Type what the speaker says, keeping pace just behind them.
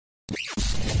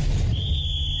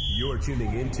You're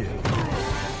tuning into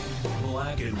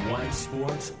Black and White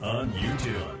Sports on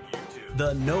YouTube.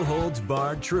 The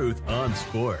no-holds-barred truth on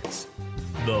sports.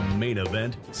 The main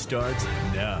event starts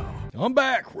now. I'm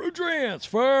back. Rudrance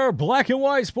for Black and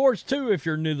White Sports 2. If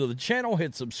you're new to the channel,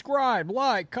 hit subscribe,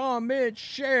 like, comment,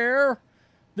 share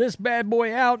this bad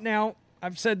boy out. Now,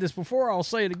 I've said this before. I'll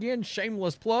say it again.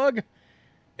 Shameless plug.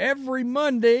 Every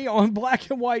Monday on Black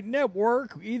and White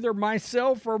Network, either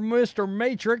myself or Mr.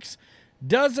 Matrix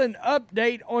does an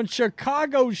update on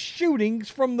Chicago's shootings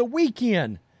from the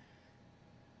weekend.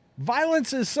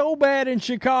 Violence is so bad in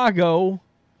Chicago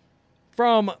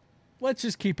from, let's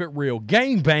just keep it real,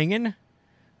 gangbanging.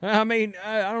 I mean,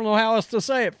 I don't know how else to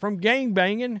say it. From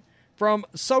gangbanging, from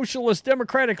socialist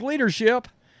democratic leadership,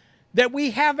 that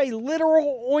we have a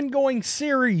literal ongoing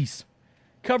series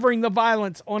covering the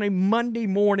violence on a Monday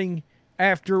morning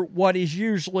after what is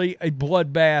usually a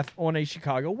bloodbath on a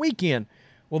Chicago weekend.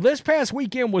 Well, this past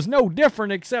weekend was no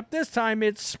different, except this time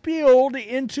it spilled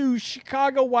into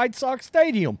Chicago White Sox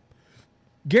Stadium.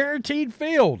 Guaranteed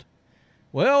field.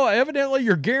 Well, evidently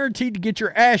you're guaranteed to get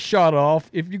your ass shot off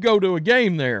if you go to a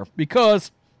game there,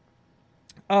 because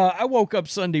I woke up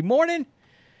Sunday morning.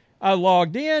 I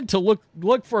logged in to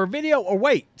look for a video. Or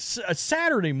wait, a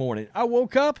Saturday morning. I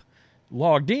woke up,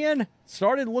 logged in,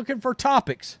 started looking for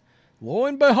topics. Lo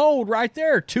and behold, right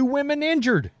there, 2 women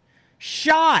injured.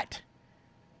 Shot.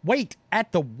 Wait,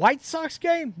 at the White Sox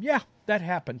game? Yeah, that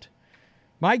happened.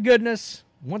 My goodness.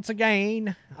 Once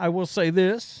again, I will say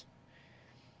this.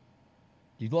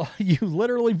 You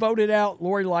literally voted out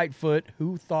Lori Lightfoot,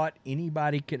 who thought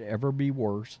anybody could ever be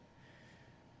worse,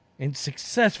 and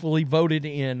successfully voted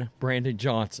in Brandon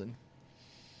Johnson,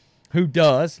 who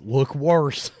does look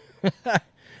worse.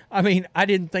 I mean, I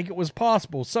didn't think it was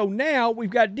possible. So now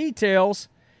we've got details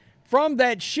from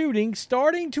that shooting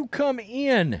starting to come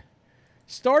in,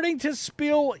 starting to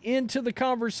spill into the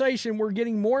conversation. We're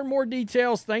getting more and more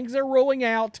details. Things are rolling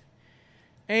out.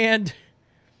 And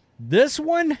this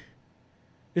one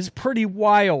is pretty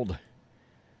wild,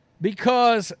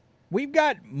 because we've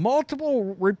got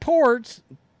multiple reports.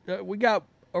 We got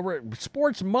a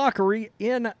sports mockery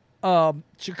in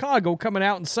Chicago coming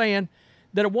out and saying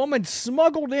that a woman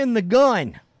smuggled in the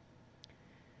gun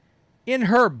in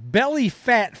her belly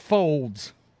fat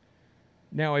folds.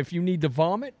 Now, if you need to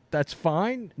vomit, that's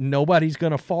fine. Nobody's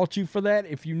going to fault you for that.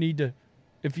 If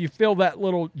you feel that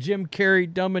little Jim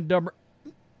Carrey Dumb and Dumber,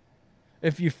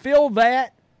 if you feel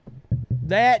that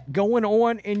going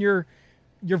on in your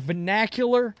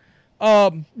vernacular,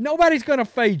 nobody's going to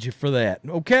fade you for that,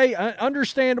 okay?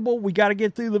 Understandable. We got to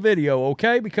get through the video,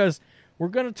 okay? Because we're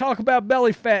going to talk about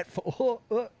belly fat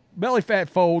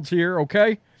folds here,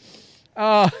 okay?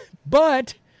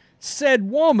 But said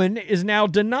woman is now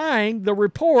denying the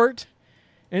report,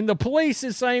 and the police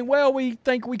is saying, well, we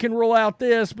think we can rule out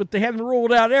this, but they haven't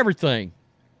ruled out everything.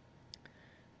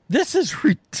 This is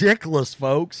ridiculous,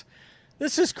 folks.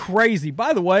 This is crazy.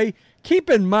 By the way, keep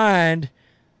in mind,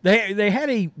 they had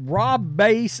a Rob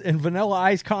Bass and Vanilla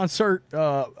Ice concert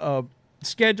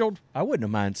scheduled. I wouldn't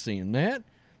have mind seeing that.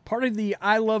 Part of the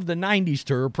I Love the 90s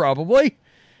tour, probably,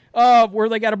 where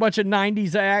they got a bunch of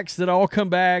 90s acts that all come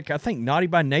back. I think Naughty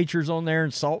by Nature's on there,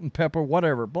 and Salt and Pepper,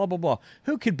 whatever, blah, blah, blah.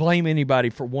 Who could blame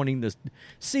anybody for wanting to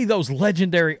see those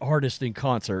legendary artists in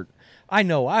concert? I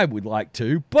know I would like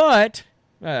to, but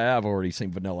I've already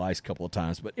seen Vanilla Ice a couple of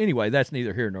times. But anyway, that's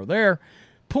neither here nor there.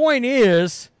 Point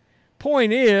is,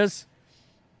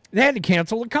 they had to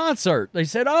cancel the concert. They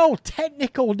said, oh,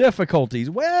 technical difficulties.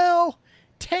 Well,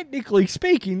 technically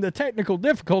speaking, the technical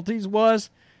difficulties was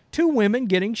 2 women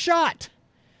getting shot.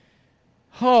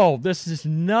 Oh, this is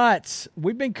nuts.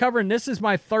 We've been covering, this is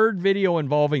my 3rd video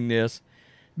involving this,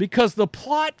 because the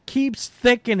plot keeps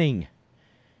thickening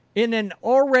in an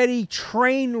already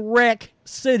train wreck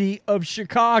city of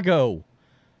Chicago.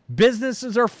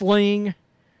 Businesses are fleeing.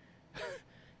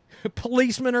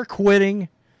 Policemen are quitting.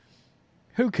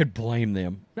 Who could blame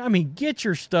them? I mean, get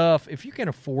your stuff. If you can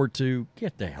afford to,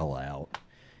 get the hell out.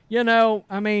 You know,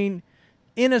 I mean,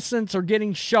 innocents are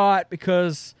getting shot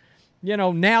because, you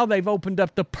know, now they've opened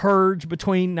up the purge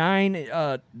between 9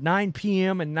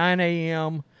 p.m. and 9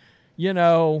 a.m. You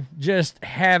know, just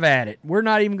have at it. We're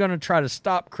not even going to try to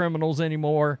stop criminals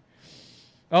anymore.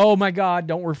 Oh, my God,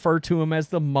 don't refer to them as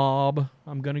the mob.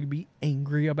 I'm going to be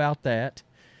angry about that.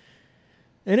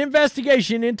 An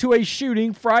investigation into a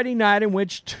shooting Friday night in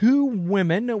which 2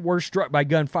 women were struck by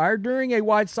gunfire during a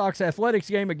White Sox athletics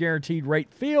game at Guaranteed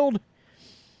Rate Field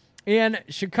in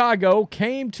Chicago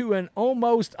came to an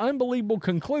almost unbelievable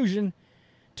conclusion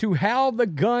to how the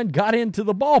gun got into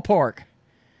the ballpark.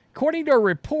 According to a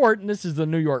report, and this is the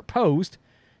New York Post,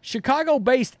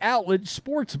 Chicago-based outlet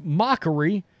Sports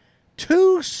Mockery,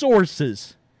 two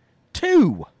sources.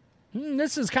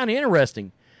 This is kind of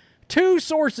interesting. Two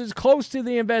sources close to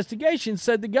the investigation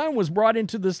said the gun was brought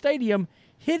into the stadium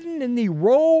hidden in the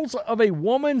rolls of a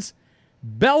woman's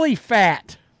belly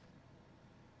fat.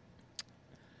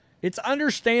 It's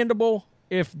understandable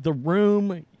if the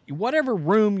room, whatever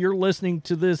room you're listening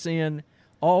to this in,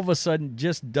 all of a sudden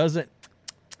just doesn't.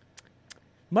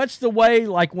 Much the way,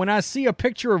 like when I see a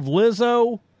picture of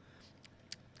Lizzo,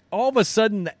 all of a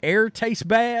sudden the air tastes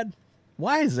bad.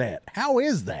 Why is that? How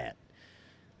is that?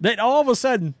 That all of a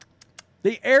sudden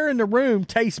the air in the room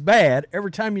tastes bad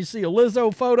every time you see a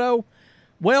Lizzo photo?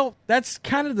 Well, that's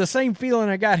kind of the same feeling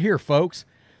I got here, folks.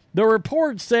 The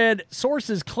report said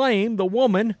sources claim the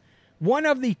woman, one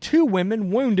of the two women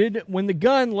wounded when the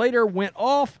gun later went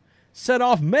off, set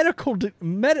off metal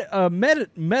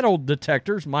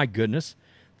detectors, my goodness,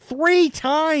 3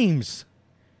 times.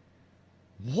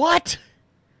 What?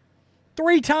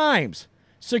 3 times.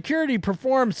 Security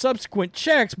performed subsequent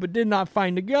checks but did not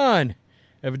find the gun.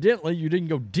 Evidently, you didn't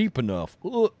go deep enough.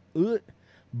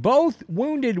 Both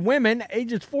wounded women,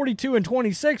 ages 42 and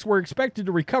 26, were expected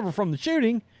to recover from the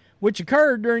shooting, which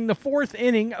occurred during the 4th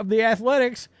inning of the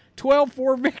Athletics'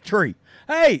 12-4 victory.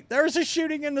 Hey, there's a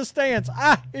shooting in the stands.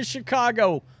 It's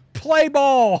Chicago. Play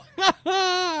ball.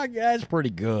 That's pretty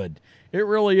good. It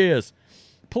really is.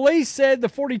 Police said the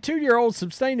 42-year-old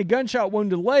sustained a gunshot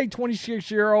wound to the leg.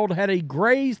 26-year-old had a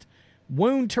grazed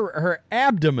wound to her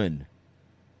abdomen.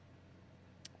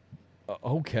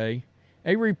 Okay.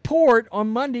 A report on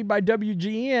Monday by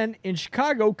WGN in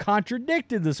Chicago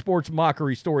contradicted the Sports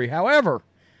Mockery story. However,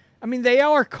 I mean, they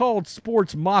are called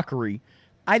Sports Mockery.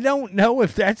 I don't know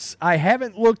if that's... I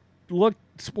haven't looked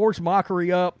Sports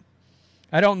Mockery up.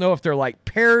 I don't know if they're like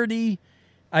parody.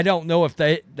 I don't know if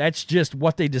that's just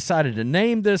what they decided to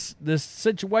name this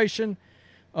situation.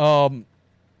 Citing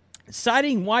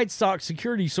White Sox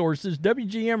security sources,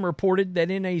 WGN reported that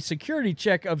in a security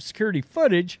check of security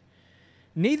footage,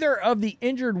 neither of the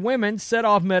injured women set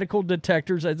off medical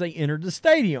detectors as they entered the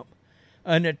stadium.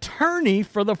 An attorney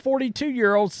for the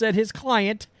 42-year-old said his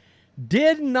client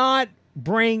did not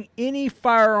bring any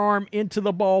firearm into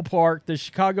the ballpark, the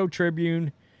Chicago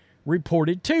Tribune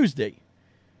reported Tuesday.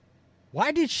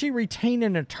 Why did she retain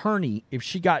an attorney if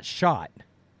she got shot?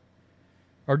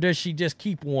 Or does she just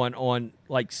keep one on,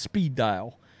 like, speed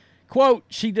dial? Quote,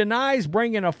 she denies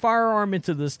bringing a firearm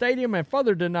into the stadium and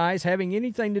further denies having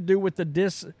anything to do with the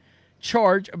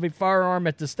discharge of a firearm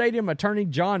at the stadium. Attorney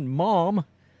John Mom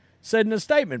said in a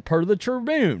statement, per the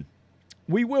Tribune,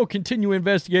 we will continue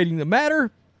investigating the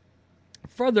matter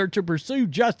further to pursue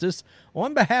justice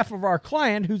on behalf of our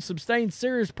client who sustained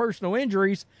serious personal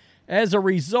injuries as a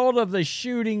result of the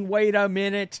shooting. Wait a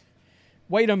minute.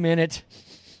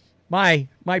 My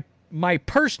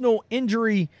personal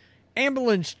injury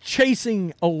ambulance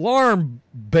chasing alarm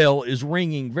bell is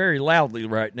ringing very loudly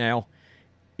right now.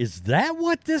 Is that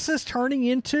what this is turning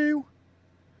into?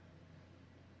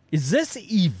 Is this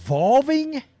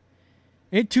evolving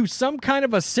into some kind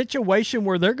of a situation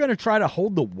where they're going to try to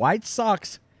hold the White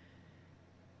Sox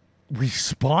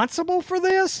responsible for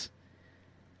this?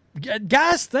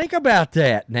 Guys, think about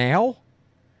that now.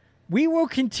 We will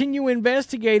continue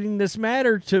investigating this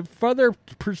matter to further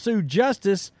pursue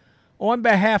justice on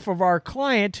behalf of our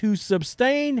client who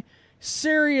sustained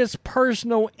serious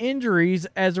personal injuries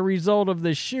as a result of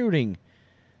the shooting.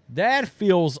 That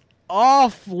feels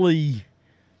awfully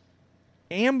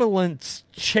ambulance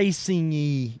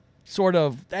chasing-y, sort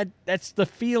of. That's the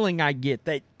feeling I get.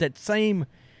 That same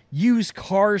used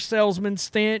car salesman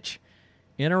stench.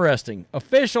 Interesting.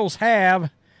 Officials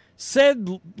have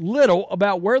said little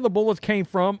about where the bullets came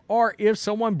from or if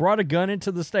someone brought a gun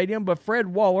into the stadium, but Fred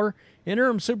Waller,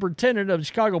 interim superintendent of the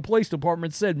Chicago Police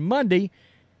Department, said Monday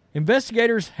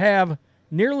investigators have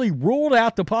nearly ruled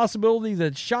out the possibility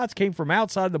that shots came from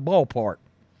outside the ballpark.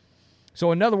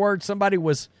 So in other words, somebody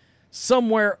was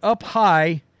somewhere up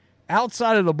high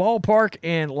outside of the ballpark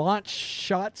and launched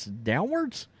shots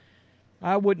downwards?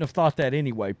 I wouldn't have thought that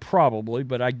anyway, probably,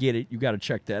 but I get it. You got to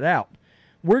check that out.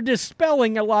 We're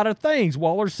dispelling a lot of things,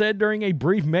 Waller said during a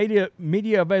brief media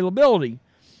availability.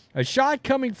 A shot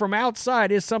coming from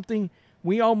outside is something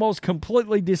we almost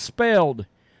completely dispelled.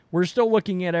 We're still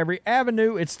looking at every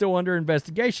avenue. It's still under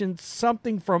investigation.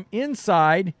 Something from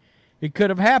inside, it could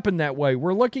have happened that way.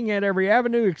 We're looking at every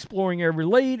avenue, exploring every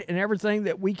lead, and everything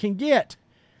that we can get.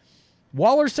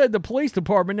 Waller said the police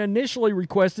department initially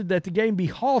requested that the game be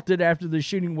halted after the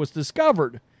shooting was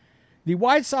discovered. The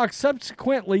White Sox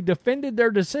subsequently defended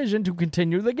their decision to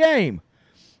continue the game.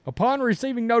 Upon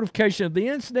receiving notification of the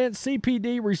incident,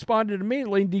 CPD responded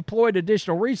immediately and deployed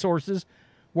additional resources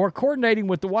while coordinating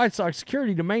with the White Sox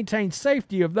security to maintain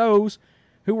safety of those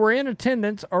who were in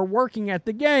attendance or working at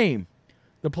the game.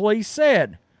 The police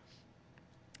said,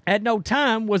 at no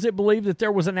time was it believed that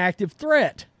there was an active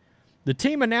threat. The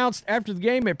team announced after the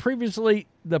game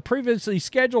the previously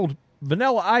scheduled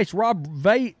Vanilla Ice Rob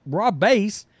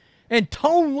Bass and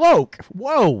Tone Loc,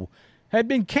 had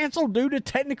been canceled due to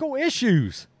technical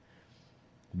issues.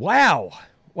 Wow.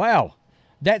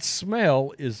 That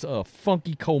smell is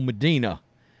Funky Cole Medina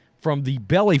from the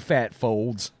belly fat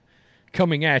folds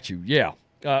coming at you. Yeah.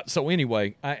 So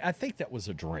anyway, I think that was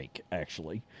a drink,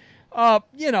 actually. I'm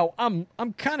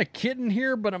kind of kidding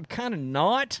here, but I'm kind of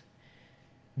not.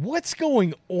 What's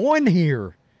going on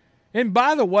here? And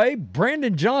by the way,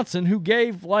 Brandon Johnson, who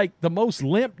gave like the most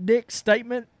limp dick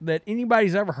statement that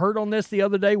anybody's ever heard on this the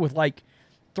other day with like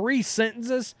 3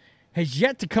 sentences, has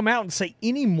yet to come out and say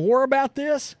any more about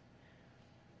this.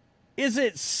 Is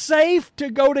it safe to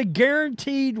go to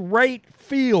Guaranteed Rate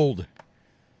Field?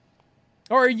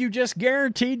 Or are you just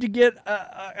guaranteed to get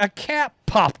a cap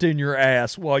popped in your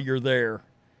ass while you're there?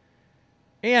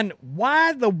 And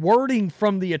why the wording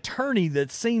from the attorney that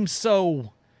seems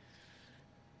so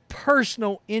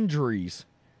personal injuries?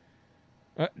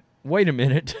 Wait a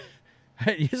minute.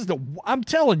 I'm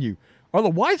telling you, are the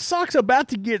White Sox about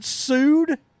to get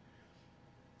sued?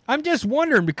 I'm just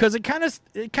wondering because it kind of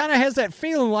has that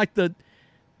feeling like the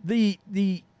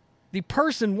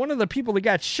person, one of the people that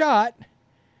got shot.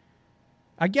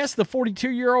 I guess the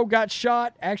 42-year-old got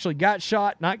shot,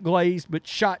 not glazed, but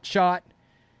shot.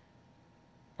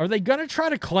 Are they going to try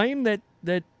to claim that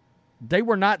they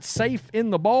were not safe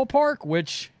in the ballpark,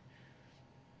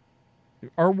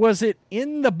 or was it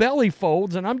in the belly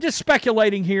folds? And I'm just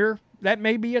speculating here. That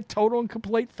may be a total and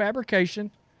complete fabrication.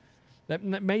 That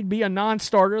may be a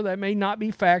non-starter. That may not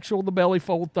be factual, the belly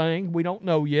fold thing. We don't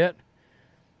know yet.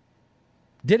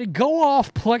 Did it go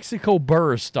off Plexico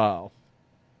Burress style?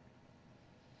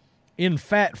 In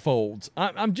fat folds.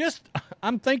 I'm just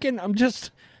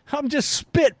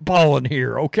spitballing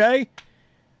here, okay?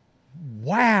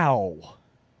 Wow.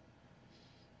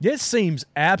 This seems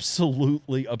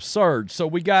absolutely absurd. So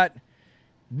we got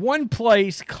one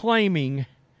place claiming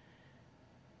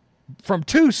from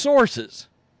 2 sources,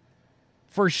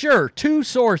 for sure, 2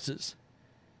 sources,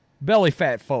 belly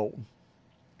fat fold.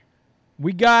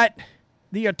 We got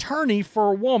the attorney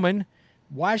for a woman.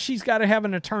 Why she's got to have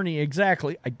an attorney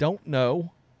exactly, I don't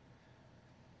know.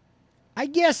 I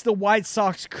guess the White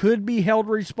Sox could be held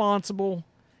responsible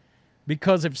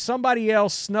because if somebody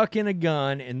else snuck in a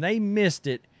gun and they missed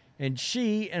it and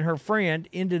she and her friend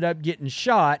ended up getting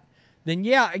shot, then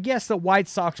yeah, I guess the White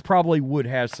Sox probably would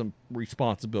have some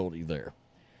responsibility there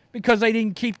because they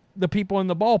didn't keep the people in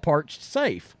the ballpark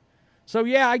safe. So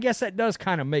yeah, I guess that does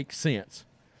kind of make sense.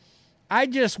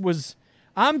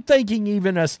 I'm thinking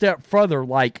even a step further,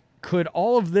 like, could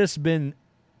all of this been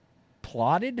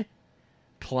plotted?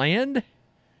 Planned?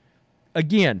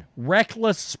 Again,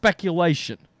 reckless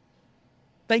speculation.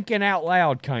 Thinking out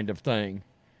loud kind of thing.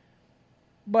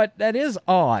 But that is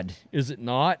odd, is it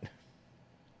not?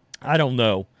 I don't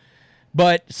know.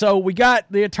 But, so we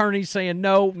got the attorney saying,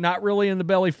 no, not really in the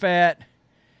belly fat.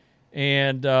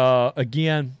 And,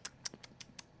 again,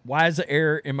 why does the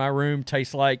air in my room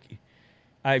taste like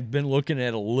I've been looking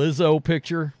at a Lizzo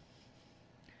picture?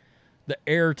 The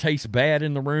air tastes bad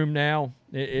in the room now.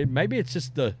 Maybe it's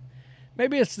just the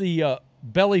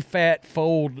belly fat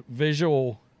fold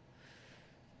visual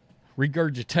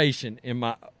regurgitation in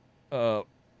my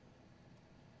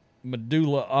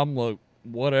medulla oblongata,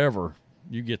 whatever.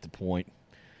 You get the point.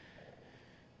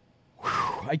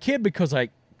 Whew. I kid because I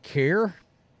care? ?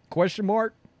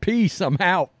 Peace. I'm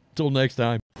out. Till next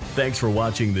time. Thanks for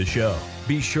watching the show.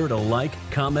 Be sure to like,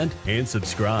 comment, and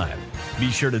subscribe. Be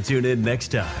sure to tune in next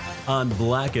time on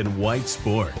Black and White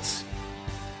Sports.